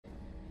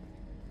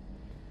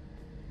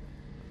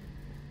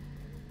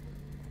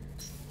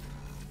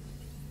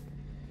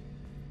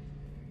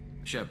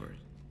Shepard,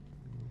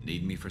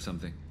 need me for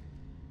something?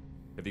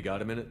 Have you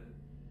got a minute?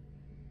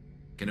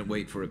 Can it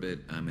wait for a bit?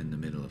 I'm in the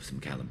middle of some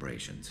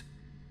calibrations.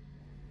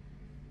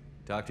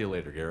 Talk to you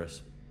later,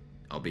 Garrus.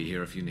 I'll be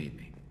here if you need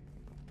me.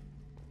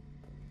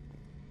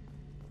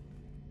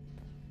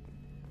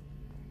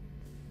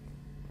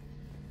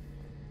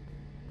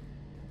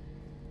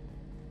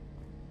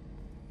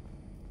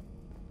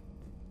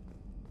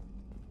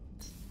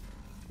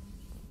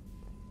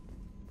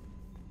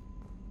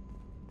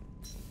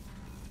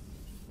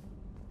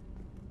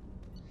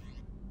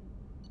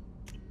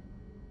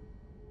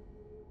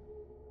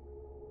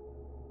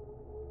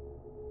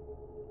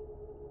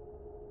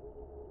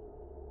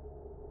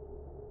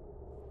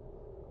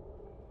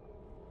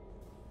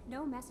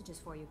 No messages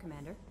for you,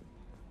 Commander.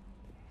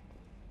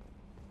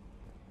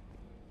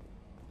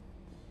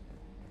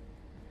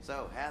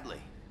 So, Hadley,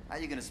 how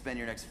you gonna spend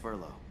your next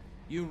furlough?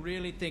 You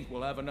really think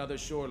we'll have another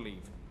shore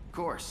leave? Of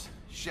course.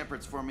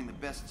 Shepard's forming the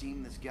best team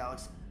in this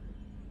galaxy.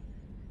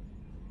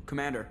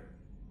 Commander,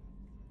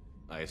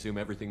 I assume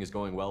everything is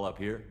going well up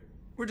here?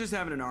 we're just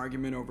having an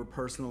argument over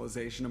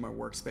personalization of my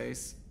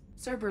workspace.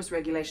 Cerberus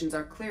regulations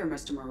are clear,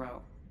 Mr.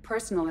 Moreau.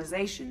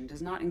 Personalization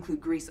does not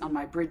include grease on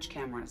my bridge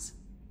cameras.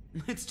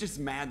 It's just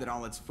mad that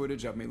all its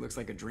footage of me looks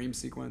like a dream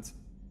sequence.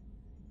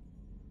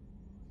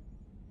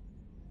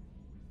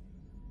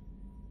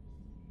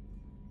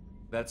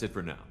 That's it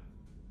for now.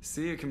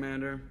 See you,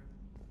 Commander.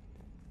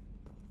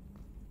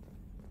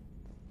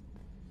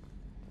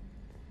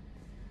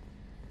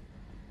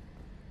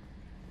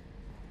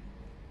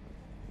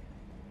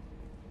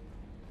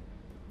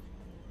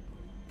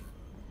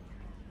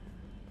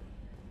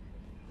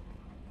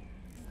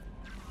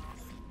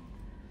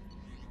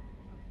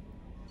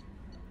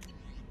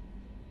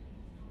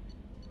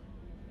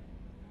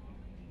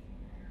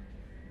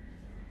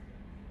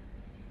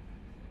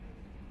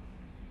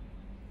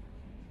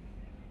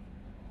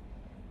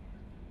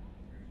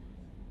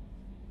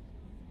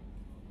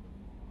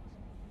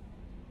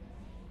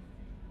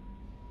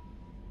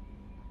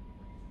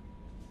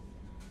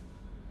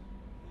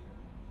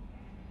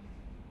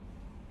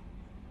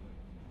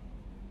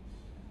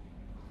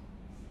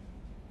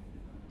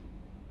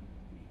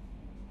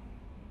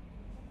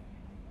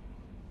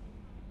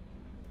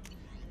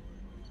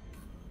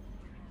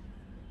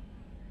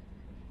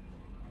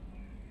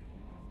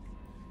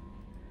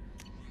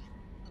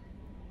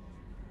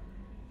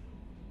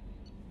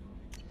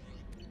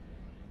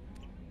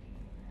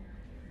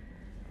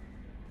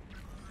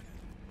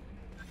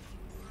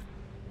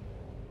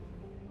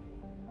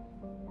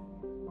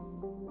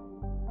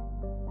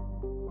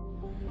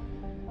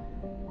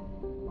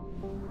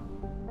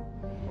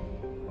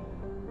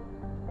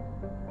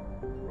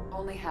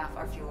 Only half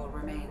our fuel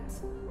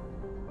remains.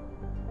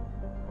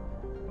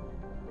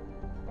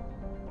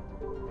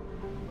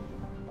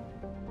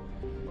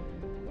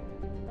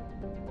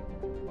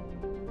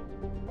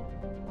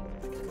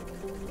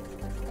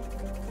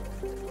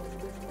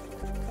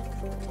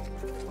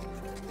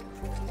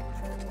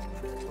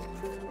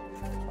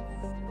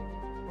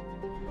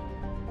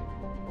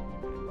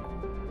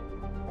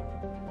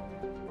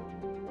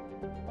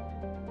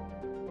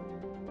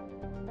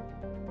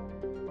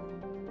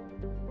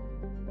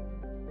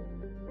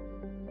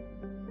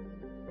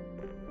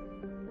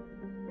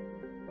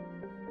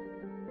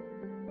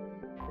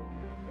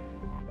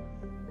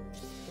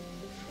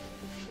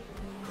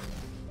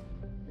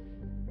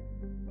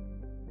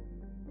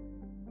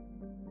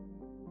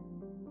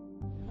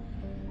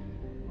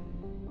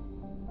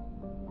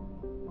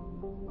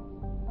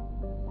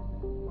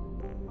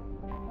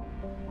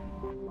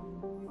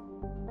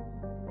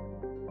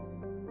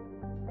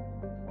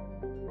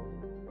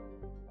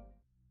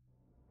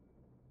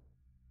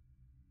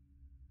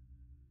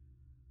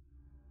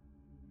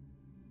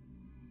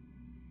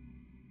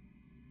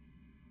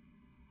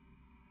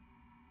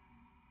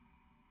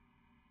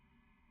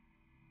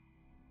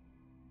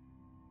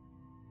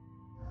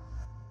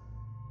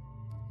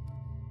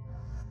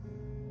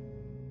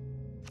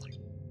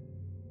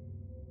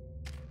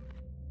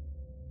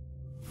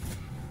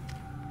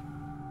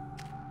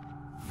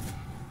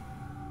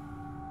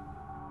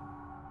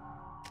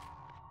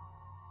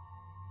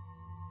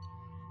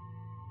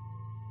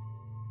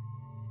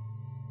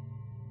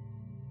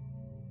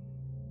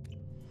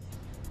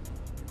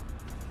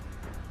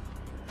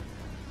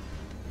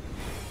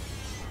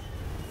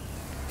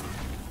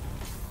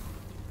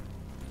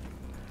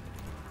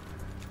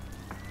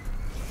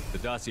 The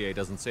dossier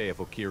doesn't say if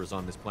Okir is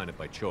on this planet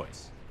by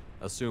choice.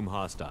 Assume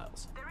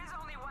hostiles. There is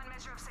only one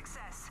measure of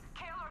success.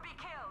 Kill or be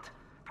killed.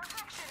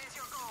 Perfection is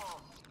your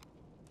goal.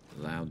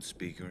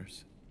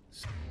 Loudspeakers?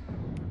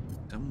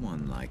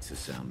 Someone likes the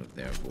sound of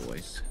their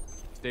voice.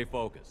 Stay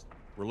focused.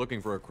 We're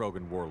looking for a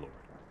Krogan warlord.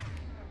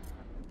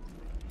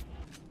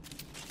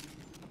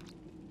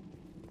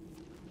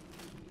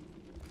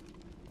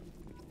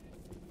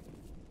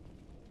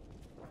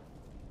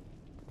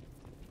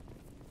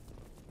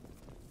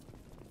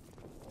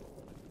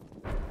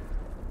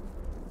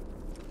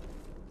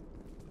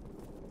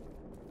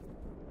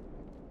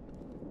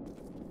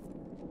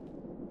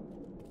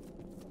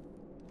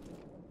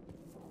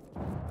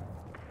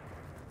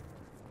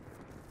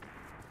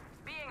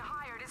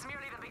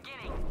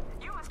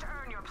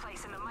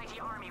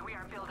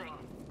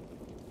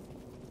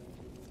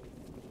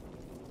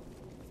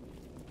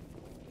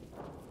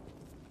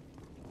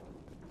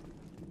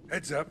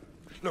 Heads up.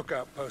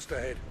 Lookout post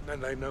ahead,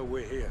 and they know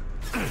we're here.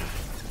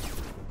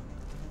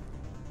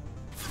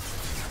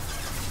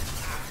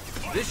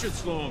 This should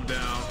slow him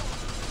down.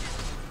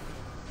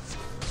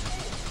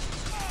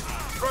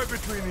 Right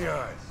between the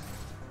eyes.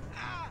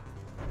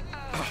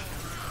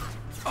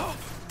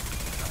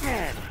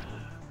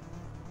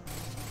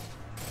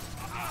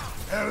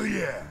 Hell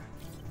yeah.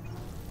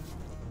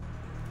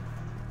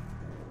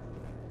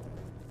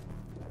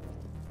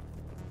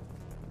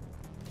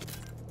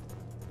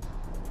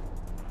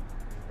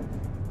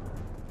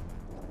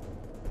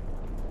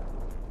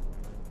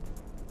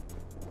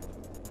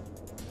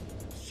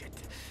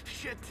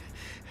 Shit.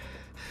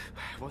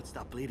 I won't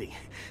stop bleeding.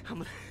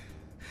 I'm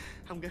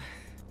gonna... You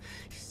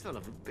son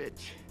of a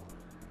bitch.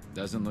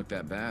 Doesn't look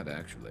that bad,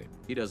 actually.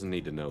 He doesn't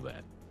need to know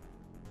that.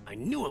 I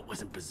knew it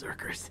wasn't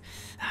berserkers.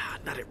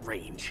 Not at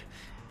range.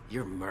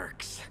 You're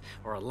mercs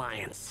or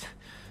Alliance.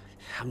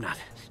 I'm not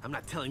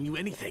telling you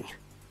anything.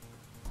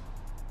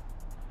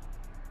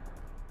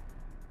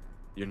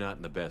 You're not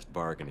in the best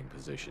bargaining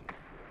position.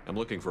 I'm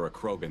looking for a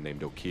Krogan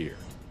named O'Keer.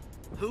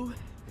 Who?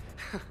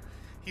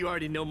 You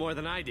already know more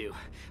than I do.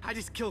 I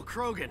just kill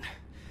Krogan.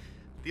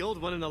 The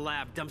old one in the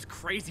lab dumps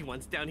crazy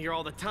ones down here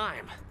all the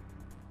time.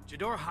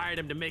 Jador hired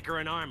him to make her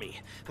an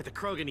army, but the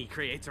Krogan he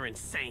creates are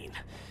insane.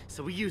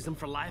 So we use them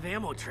for live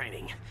ammo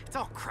training. It's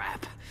all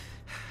crap.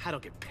 I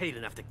don't get paid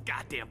enough to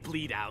goddamn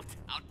bleed out.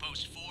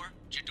 Outpost 4,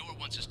 Jador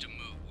wants us to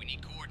move. We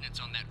need coordinates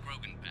on that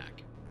Krogan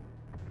pack.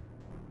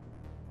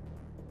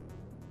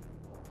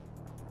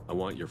 I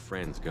want your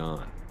friends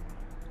gone.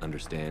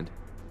 Understand?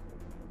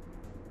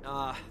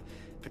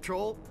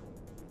 Patrol?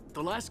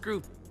 The last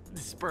group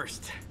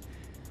dispersed.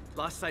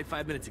 Lost sight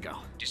 5 minutes ago.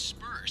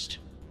 Dispersed?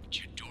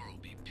 Jador will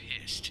be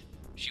pissed.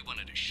 She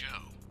wanted a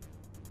show.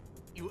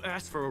 You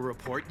asked for a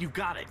report, you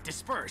got it.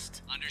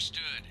 Dispersed.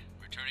 Understood.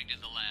 Returning to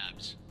the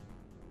labs.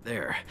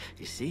 There.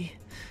 You see?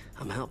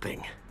 I'm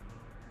helping.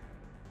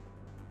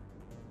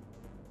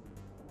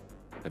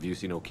 Have you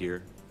seen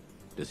O'Keer?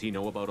 Does he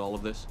know about all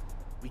of this?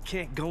 We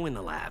can't go in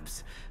the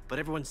labs, but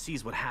everyone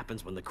sees what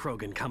happens when the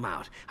Krogan come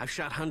out. I've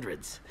shot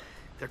hundreds.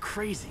 They're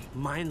crazy,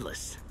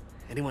 mindless.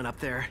 Anyone up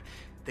there,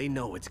 they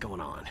know what's going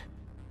on.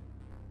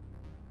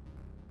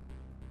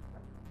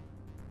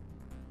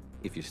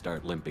 If you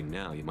start limping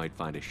now, you might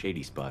find a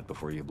shady spot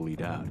before you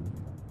bleed out.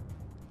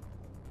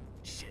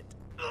 Shit.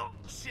 Oh,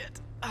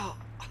 shit. Oh.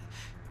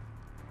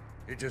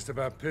 He just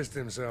about pissed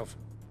himself.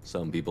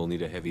 Some people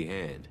need a heavy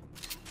hand.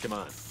 Come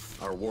on,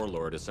 our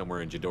warlord is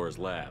somewhere in Jador's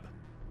lab.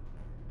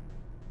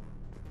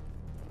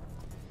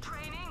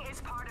 Training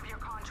is part of your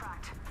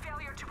contract.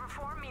 Failure to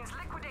perform means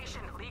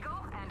liquidation,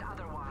 legal and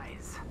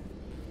otherwise.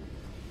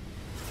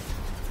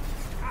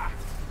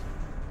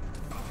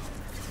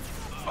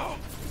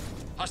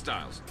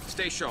 Hostiles,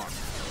 stay sharp.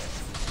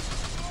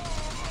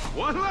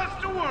 One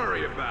less to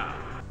worry about.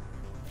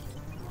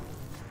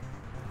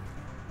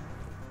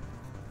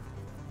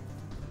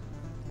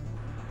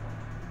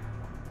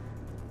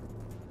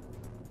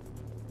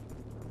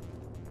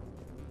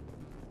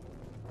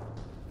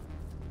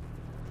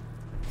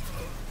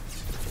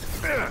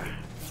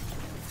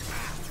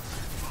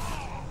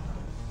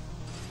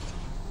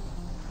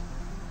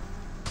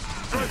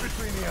 Right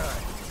between the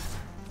eyes.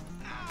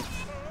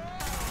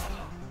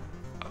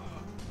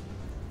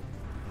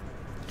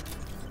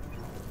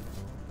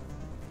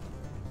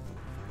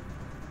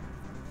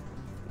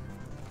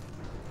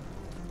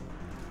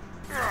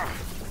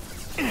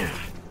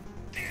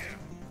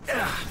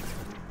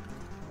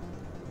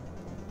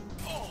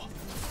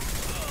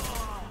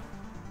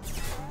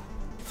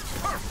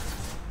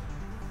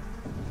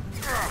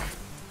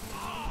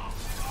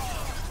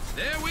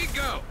 There we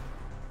go.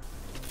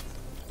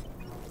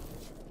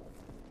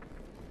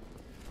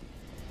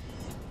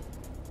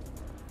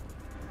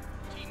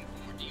 Team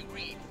 4, do you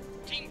read?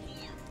 Team 4.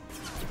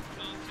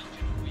 Tom, tell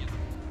Jador we have a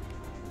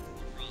problem.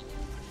 Patrol.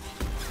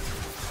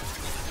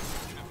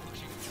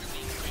 Pushing through the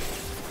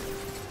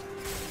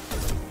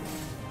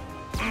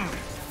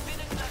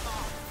Get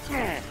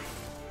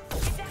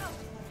down!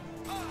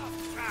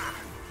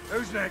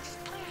 Who's next?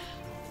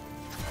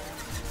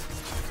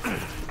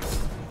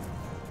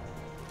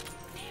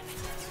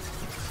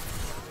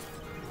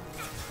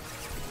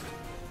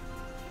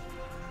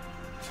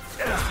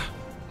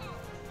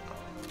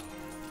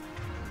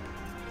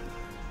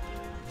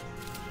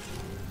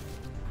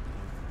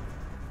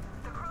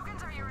 The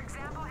Krogans are your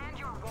example and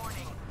your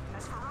warning.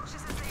 As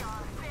ferocious as they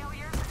are,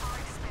 failures are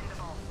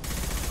expendable.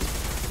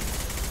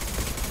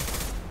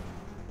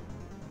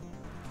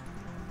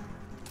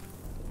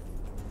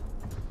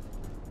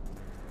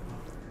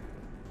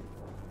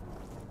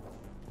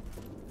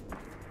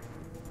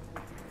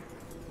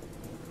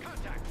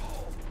 Contact!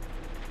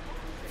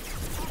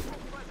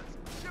 Hostile presence.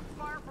 Ship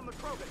fire from the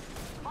Krogan.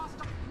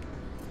 Hostile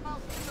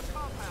in the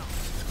compound.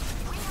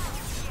 We have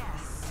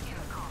yes in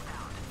the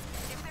compound.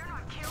 If they're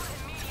not killed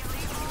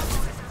immediately, all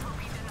bonuses will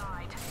be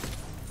denied.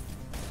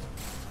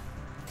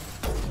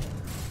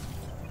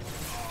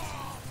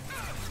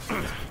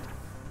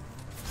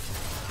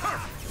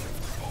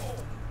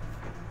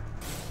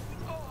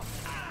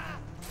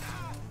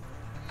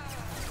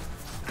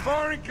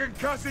 Firing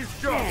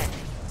concussive shot!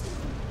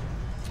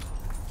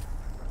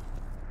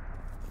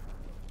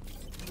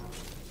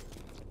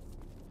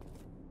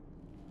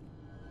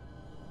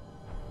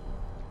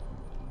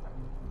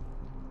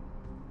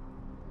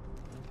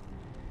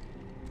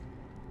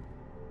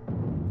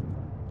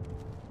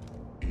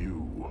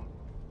 You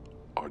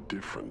are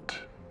different.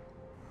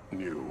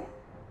 New.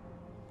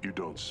 You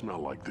don't smell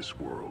like this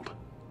world.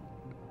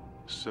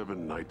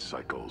 7 night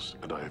cycles,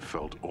 and I have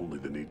felt only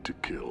the need to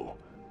kill.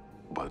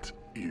 But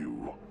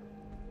you...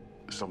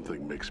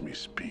 something makes me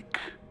speak.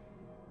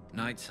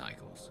 Night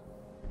cycles.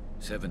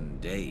 7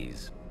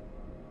 days.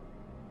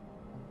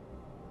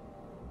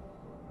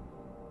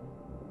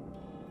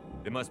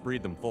 They must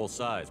breed them full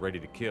size, ready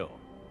to kill.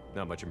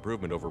 Not much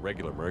improvement over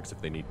regular mercs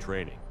if they need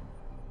training.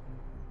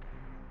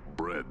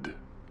 Bred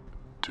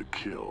to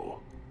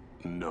kill.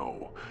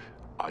 No.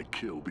 I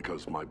kill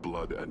because my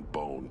blood and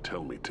bone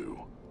tell me to.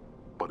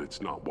 But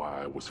it's not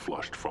why I was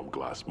flushed from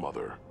Glass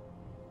Mother.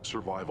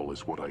 Survival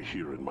is what I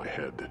hear in my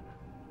head.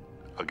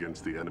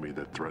 Against the enemy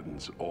that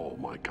threatens all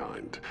my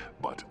kind.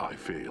 But I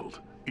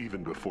failed,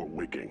 even before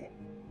waking.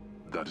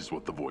 That is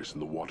what the voice in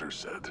the water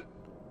said.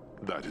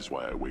 That is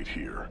why I wait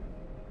here.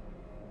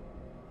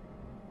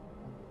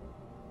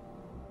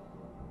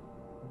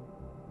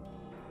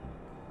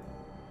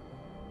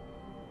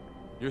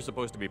 You're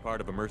supposed to be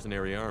part of a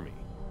mercenary army.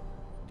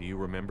 Do you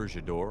remember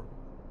Jador?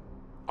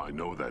 I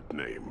know that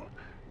name.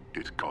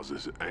 It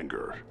causes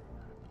anger,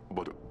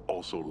 but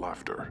also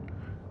laughter.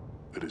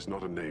 It is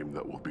not a name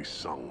that will be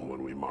sung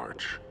when we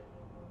march.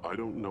 I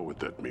don't know what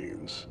that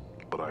means,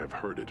 but I have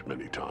heard it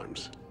many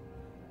times.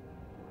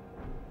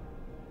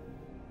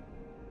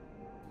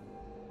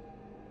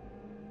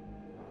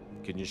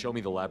 Can you show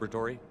me the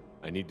laboratory?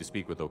 I need to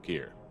speak with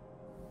Okir.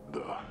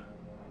 The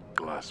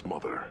Glass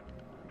Mother.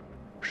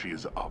 She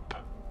is up,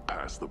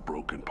 past the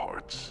broken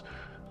parts,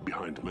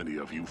 behind many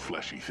of you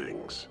fleshy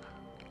things.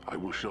 I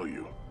will show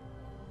you.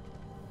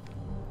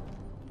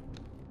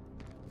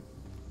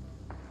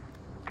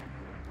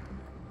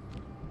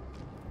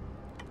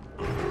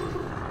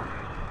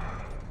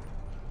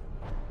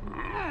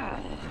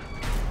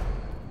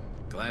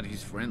 Glad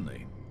he's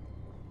friendly.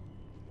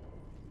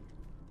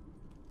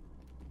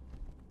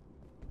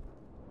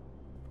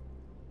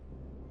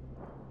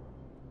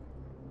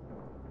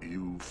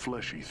 You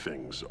fleshy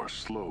things are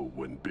slow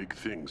when big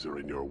things are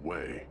in your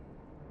way.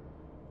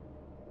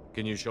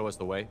 Can you show us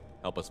the way?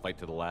 Help us fight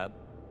to the lab?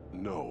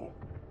 No.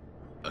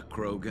 A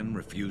Krogan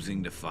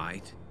refusing to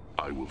fight?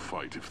 I will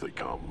fight if they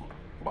come,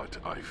 but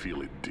I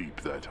feel it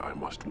deep that I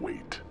must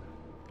wait.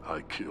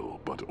 I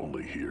kill, but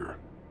only here.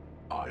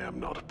 I am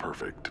not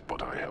perfect,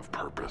 but I have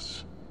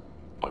purpose.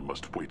 I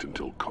must wait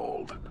until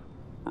called,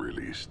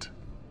 released.